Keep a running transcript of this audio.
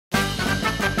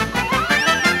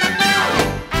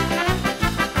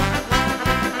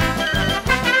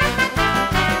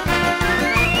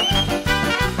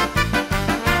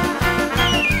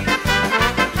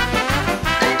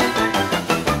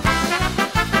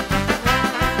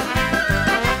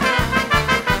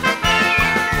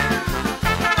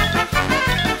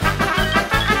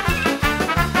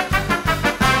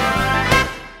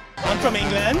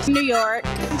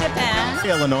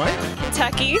Illinois.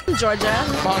 Kentucky. Georgia.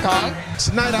 Hong Kong.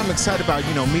 Tonight I'm excited about,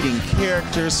 meeting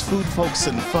characters, food folks,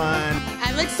 and fun.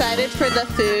 I'm excited for the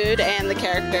food and the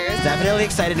characters. Definitely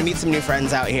excited to meet some new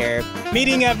friends out here.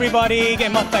 Meeting everybody,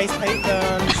 getting my face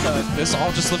painted. This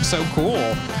all just looks so cool.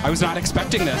 I was not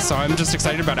expecting this, so I'm just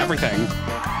excited about everything.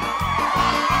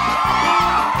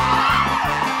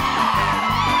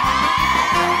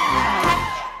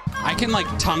 I can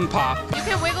tongue pop. You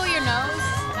can wiggle your nose.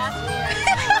 That's weird.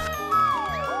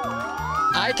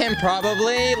 I can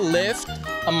probably lift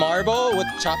a marble with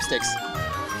chopsticks.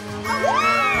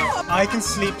 I can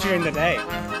sleep during the day.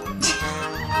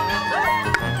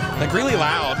 Really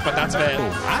loud, but that's it.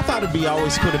 I thought it'd be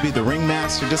always cool to be the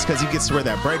ringmaster just because he gets to wear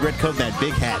that bright red coat and that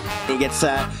big hat. He gets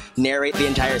to narrate the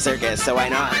entire circus, so why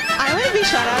not? I want to be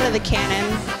shot out of the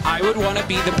cannon. I would want to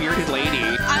be the bearded lady.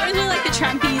 I would do the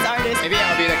trapeze artist. Maybe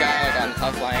I'll be the guy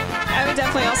on flying. I would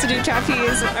definitely also do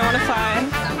trapeze. I want to fly.